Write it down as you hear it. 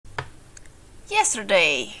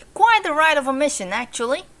Yesterday, quite a ride of a mission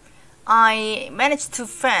actually. I managed to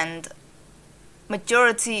fend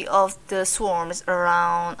majority of the swarms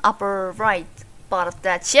around upper right part of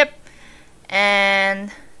that ship,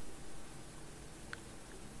 and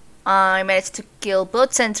I managed to kill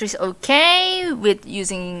both sentries okay with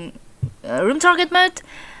using room target mode,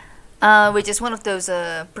 which is one of those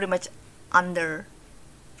pretty much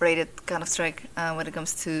underrated kind of trick when it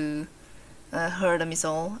comes to herd a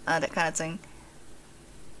missile, that kind of thing.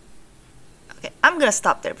 Okay, I'm gonna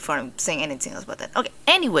stop there before I'm saying anything else about that. Okay,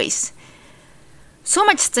 anyways, so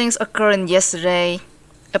much things occurred yesterday.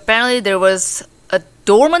 Apparently there was a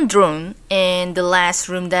dormant drone in the last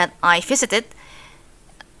room that I visited,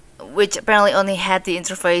 which apparently only had the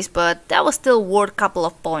interface, but that was still worth a couple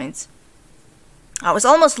of points. I was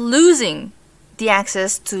almost losing the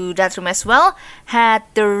access to that room as well, had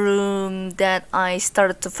the room that I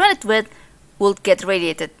started to fight it with would get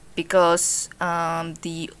radiated, because one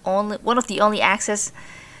of the only access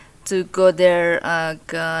to go there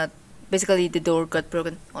got basically the door got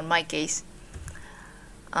broken on my case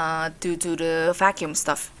due to the vacuum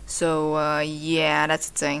stuff. So yeah, that's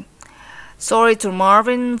the thing. Sorry to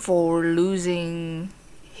Marvin for losing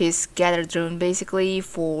his gather drone, basically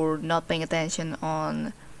for not paying attention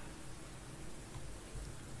on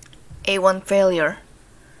A1 failure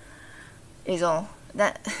is all.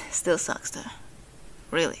 That still sucks though.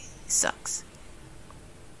 Really sucks.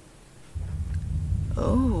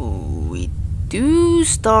 Oh, we do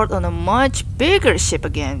start on a much bigger ship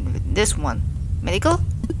again with this one. Medical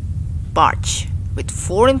barge with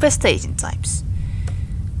 4 infestation types.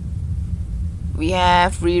 We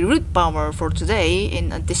have reroute power for today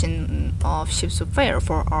in addition of ships of fire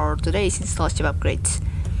for our today's installed ship upgrades.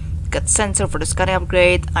 Got sensor for the scouting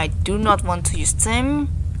upgrade. I do not want to use Tim,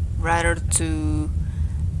 rather to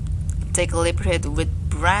take a liberty with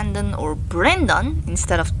Brandon or Brendan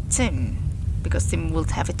instead of Tim, because Tim will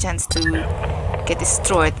have a chance to get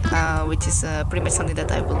destroyed, which is pretty much something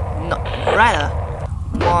that I will not rather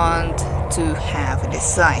want to have in this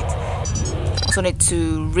site. Also need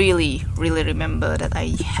to really remember that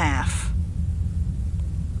I have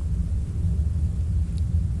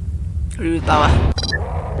reroute power.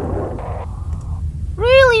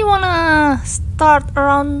 Really wanna start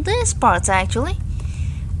around this part actually.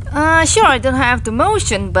 Sure, I don't have the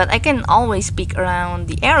motion, but I can always peek around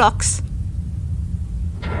the airlocks.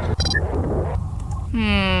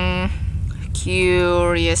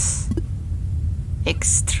 Curious.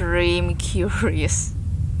 Extreme curious.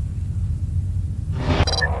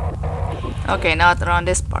 Okay, not around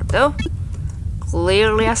this part though.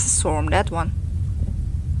 Clearly has a swarm, that one.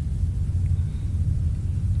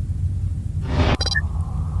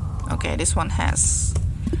 Okay, this one has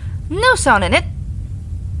no sound in it.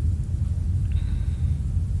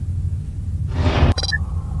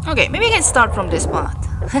 Okay, maybe I can start from this part.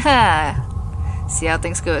 See how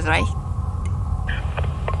things goes, right?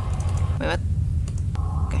 Wait, what?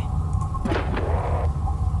 Okay.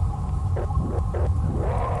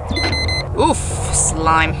 Oof,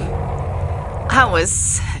 slime. I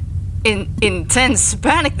was in intense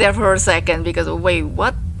panic there for a second because wait,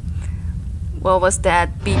 what? Where was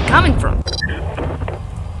that beat coming from?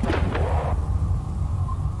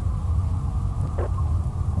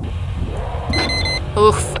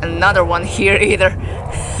 Oof, another one here either.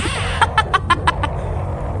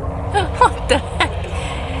 What the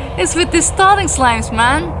heck is with these starting slimes,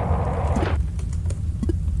 man?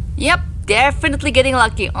 Yep, definitely getting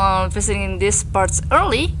lucky on visiting these parts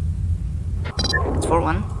early. It's for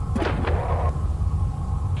one.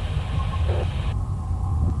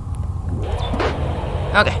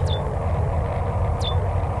 Okay.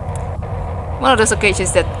 One of those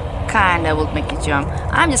occasions that kinda would make you jump.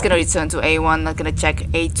 I'm just gonna return to A1, not gonna check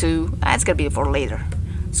A2. That's gonna be for later.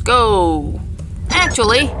 Let's go!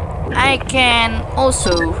 Actually, I can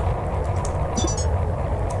also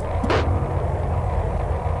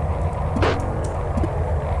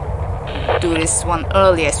do this one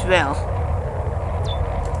early as well.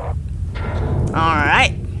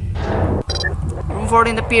 Alright. Room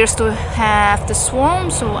 14 appears to have the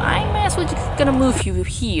swarm, so I might as well just gonna move you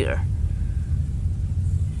here.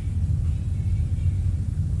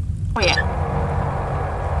 Oh yeah.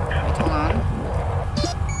 Wait, hold on.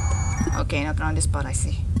 Okay, not around this spot, I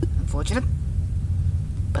see. Unfortunate.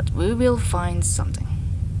 But we will find something.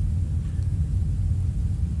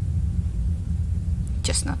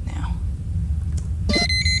 Just not now.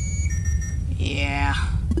 Yeah.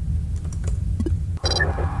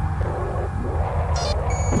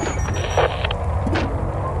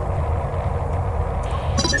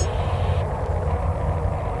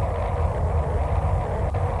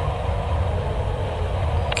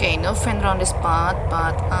 Okay, no friend around this spot,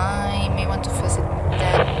 but I may want to visit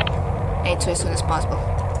that A2 as soon as possible.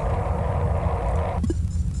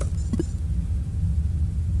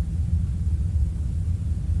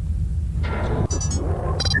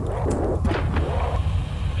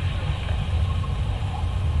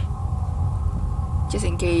 Just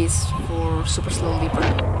in case for super slow leaper.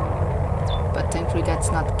 But thankfully that's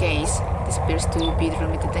not the case. This appears to be the room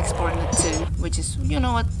with the exploring it too, which is, you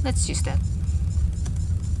know what, let's use that.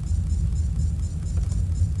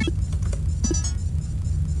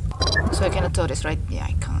 So I cannot throw this, right? Yeah,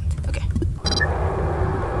 I can't. Okay.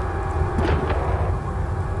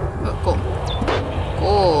 Oh, cool.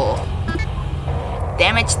 Cool.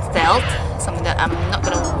 Damaged stealth. Something that I'm not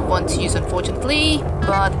gonna want to use, unfortunately,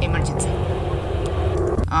 but emergency.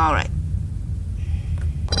 Alright.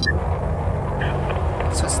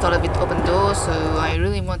 So it started with open door, so I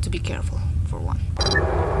really want to be careful, for one.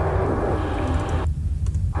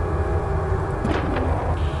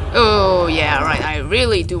 Oh, yeah, right, I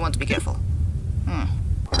really do want to be careful.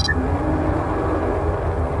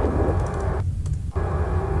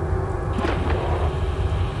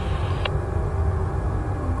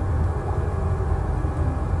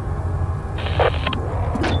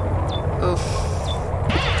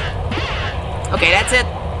 Okay, that's it.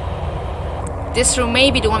 This room may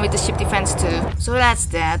be the one with the ship defense too. So that's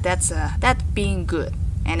that. That being good.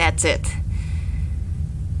 And that's it.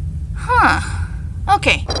 Huh.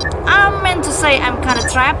 Okay. I meant to say I'm kinda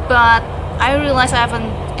trapped, but I realize I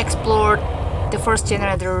haven't explored the first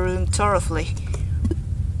generator room thoroughly.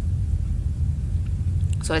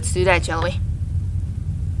 So let's do that, shall we?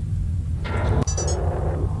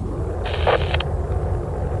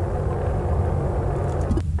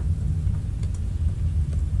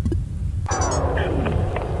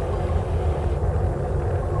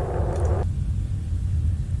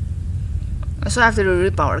 So after the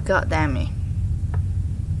repower, god damn me.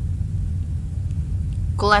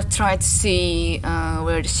 Could have tried to see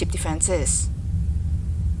where the ship defense is.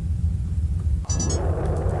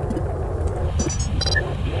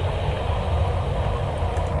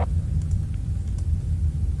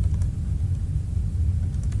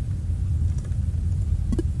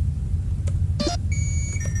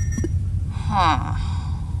 Huh.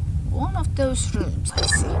 One of those rooms, I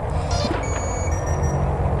see.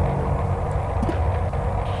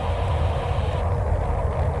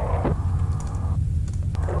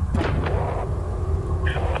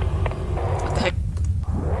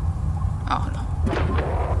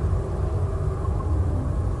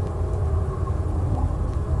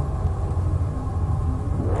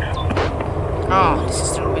 Oh, this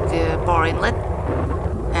is the room with the bar inlet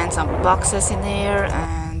and some boxes in there,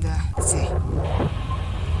 and let's see.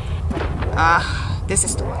 This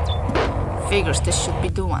is the one. Figures this should be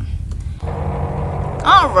the one.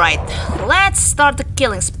 Alright, let's start the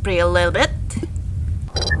killing spree a little bit.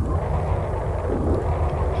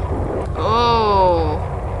 Oh.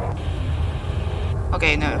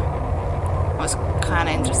 Okay, no. I was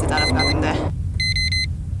kinda interested out of nothing there.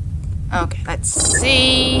 Okay, let's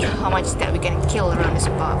see how much that we can kill around this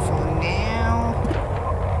spot for now.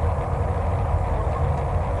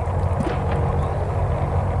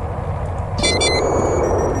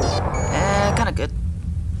 Kinda good.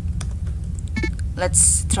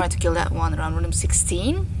 Let's try to kill that one around room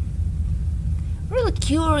 16. Really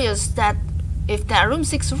curious that if that room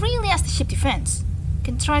 6 really has the ship defense.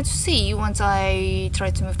 Can try to see once I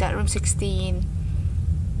try to move that room 16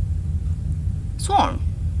 swarm.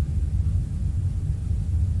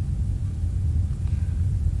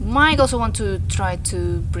 Might also want to try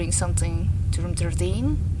to bring something to room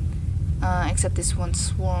 13, except this one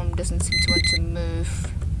swarm doesn't seem to want to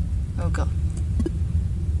move. Oh god.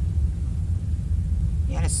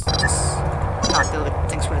 Yeah, let's just not deal with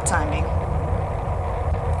things for the time being.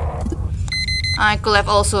 I could have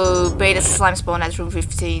also baited slime spawn at room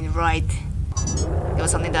 15, right? It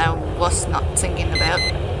was something that I was not thinking about.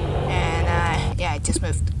 And yeah, it just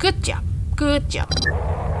moved. Good job. Good job.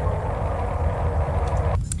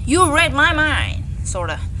 You read my mind,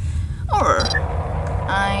 sorta. Or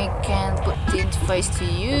I can put the interface to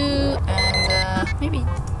you and maybe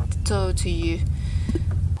toe to you.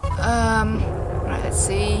 Right, let's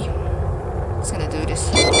see. Just gonna do this.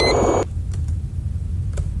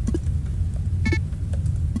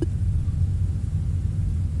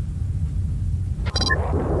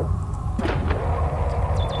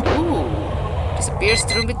 Ooh, disappears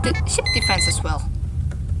through with the ship defense as well.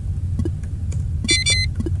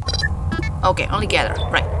 Okay, only gather,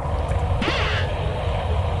 right.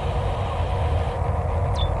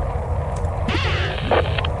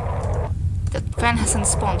 That fan hasn't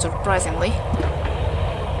spawned, surprisingly.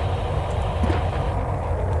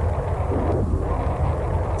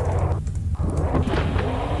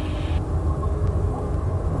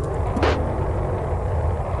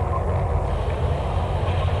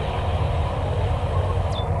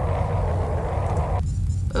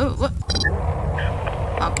 what?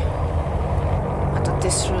 Okay. I thought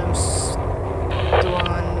this room's the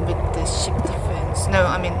one with the ship defense. No,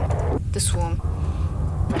 I mean the swarm.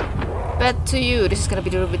 Bet to you, this is gonna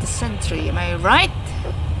be the room with the sentry. Am I right?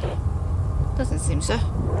 Doesn't seem so.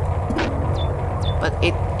 But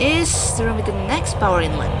it is the room with the next power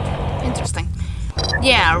inlet. Interesting.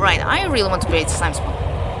 Yeah, right. I really want to create slime spawn.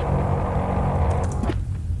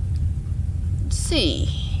 Let's see.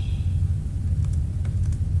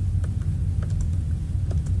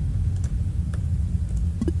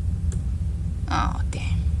 Oh,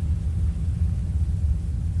 damn.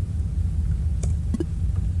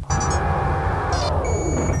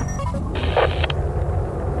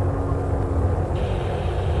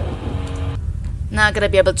 Not gonna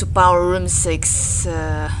be able to power room 6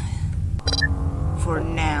 for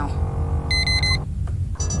now.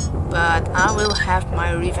 But I will have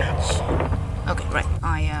my revenge. Okay, right.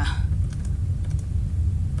 I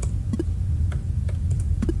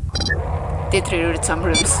did reroute some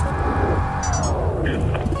rooms.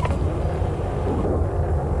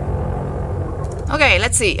 Okay,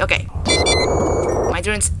 let's see. Okay. My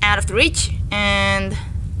drone's out of the reach and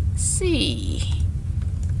see.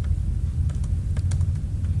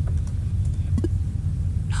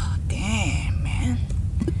 Oh, damn, man.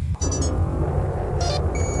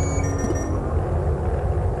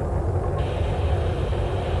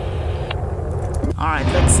 Alright,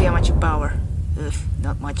 let's see how much power. Ugh,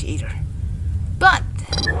 not much either. But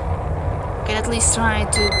I can at least try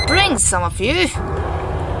to bring some of you, as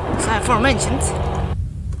I aforementioned.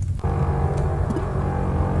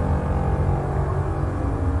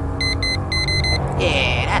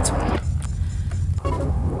 Yeah, that's one.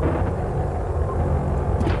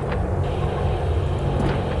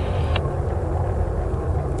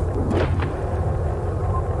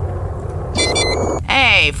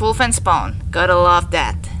 Hey, full fence spawn. Gotta love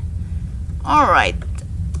that. Alright.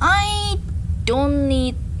 I don't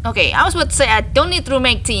need... Okay, I was about to say I don't need room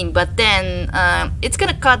 18, but then it's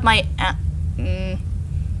gonna cut my...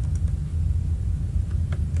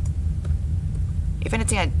 If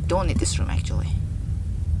anything, I don't need this room actually.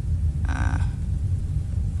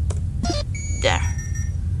 There.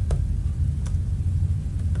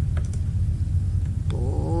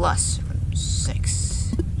 Plus room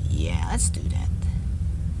 6. Yeah, let's do that.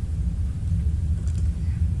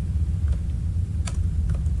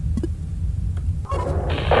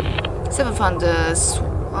 Seven found the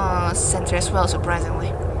center as well,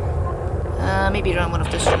 surprisingly. Maybe run one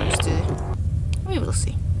of those rooms too. We will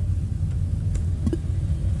see.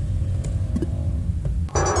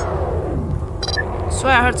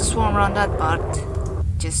 Swear I heard the swarm around that part.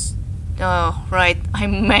 Just... Oh, right. I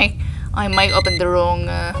might open the wrong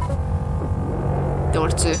door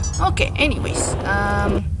too. Okay, anyways.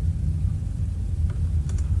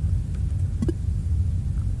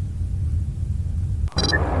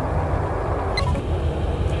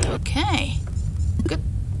 Okay. Good.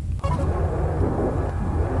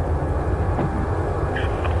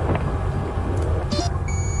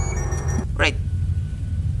 Right.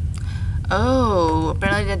 Oh,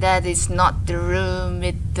 apparently that is not the room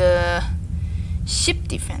with the ship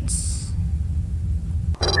defense.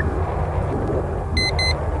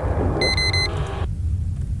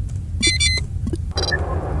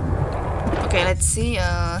 Okay, let's see.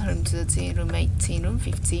 Room 13, room 18, room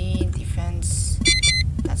 15, defense.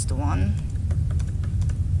 That's the one.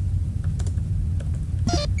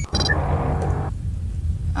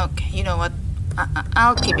 Okay, you know what?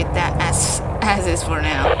 I'll keep it that as is for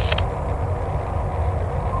now.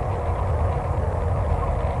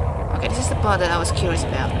 Okay, this is the part that I was curious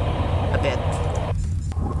about a bit.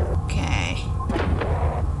 Okay.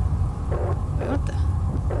 Wait, what the?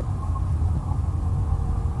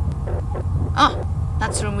 Oh,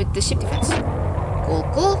 that's the room with the ship defense. Cool,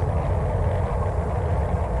 cool.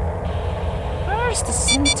 Where's the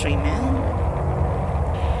sentry, man?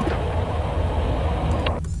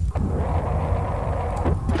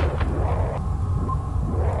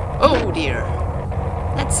 Oh dear.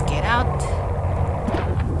 Let's get out.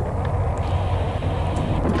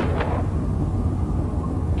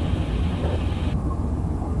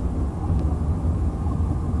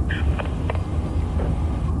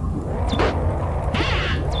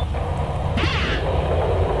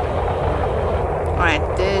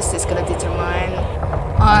 Alright, this is gonna determine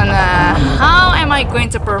on how am I going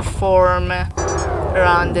to perform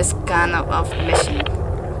around this kind of mission.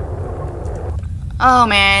 Oh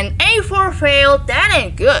man, A4 failed, that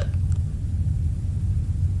ain't good.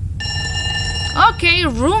 Okay,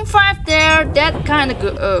 room 5 there, that kinda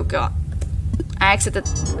good. Oh god. I exited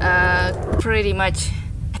pretty much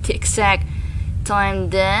at the exact time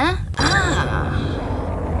there.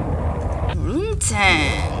 Room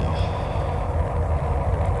 10.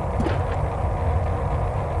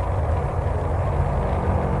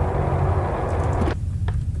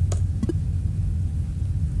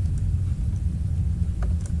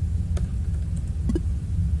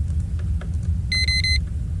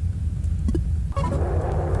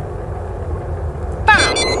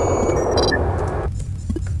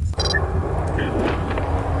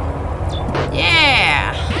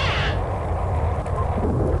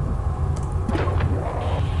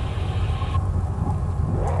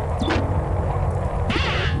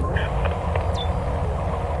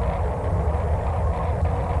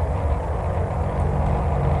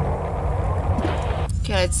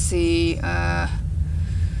 Okay, let's see.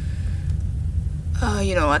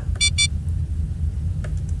 You know what?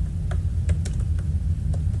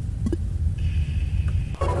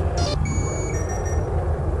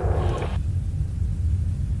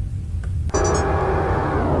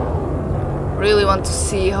 Really want to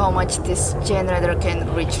see how much this generator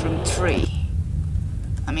can reach room 3.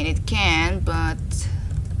 I mean, it can, but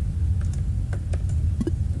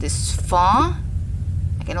this far,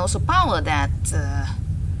 I can also power that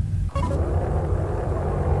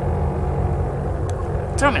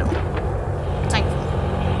terminal. Thankfully,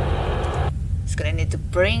 it's gonna need to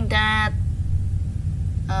bring that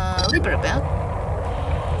Reaper about.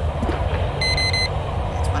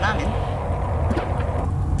 That's what I'm in.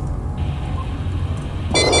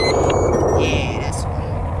 Yeah, that's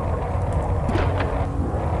one.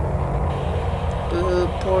 Boo,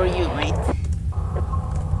 poor you, mate.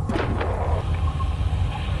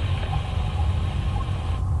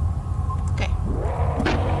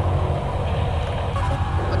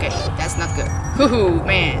 That's not good. Hoo-hoo,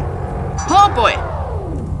 man. Oh boy.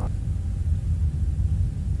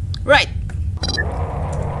 Right.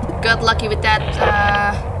 Got lucky with that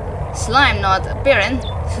slime not appearing.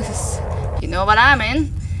 You know what I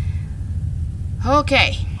mean.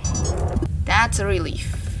 Okay. That's a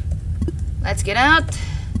relief. Let's get out.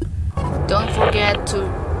 Don't forget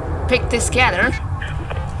to pick this scatter.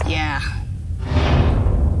 Yeah.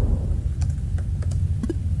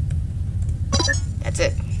 That's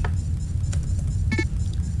it.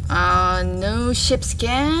 No ship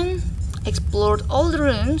scan. Explored all the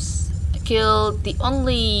rooms. Killed the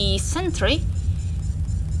only sentry.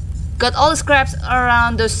 Got all the scraps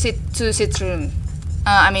around those two sit room.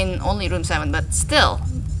 I mean, only room 7, but still,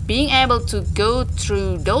 being able to go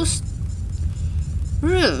through those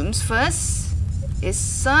rooms first is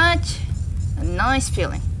such a nice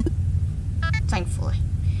feeling. Thankfully.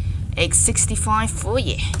 X65 for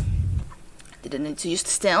you. Didn't need to use the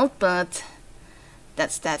stealth, but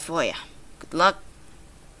that's that for you. Good luck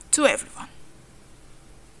to everyone.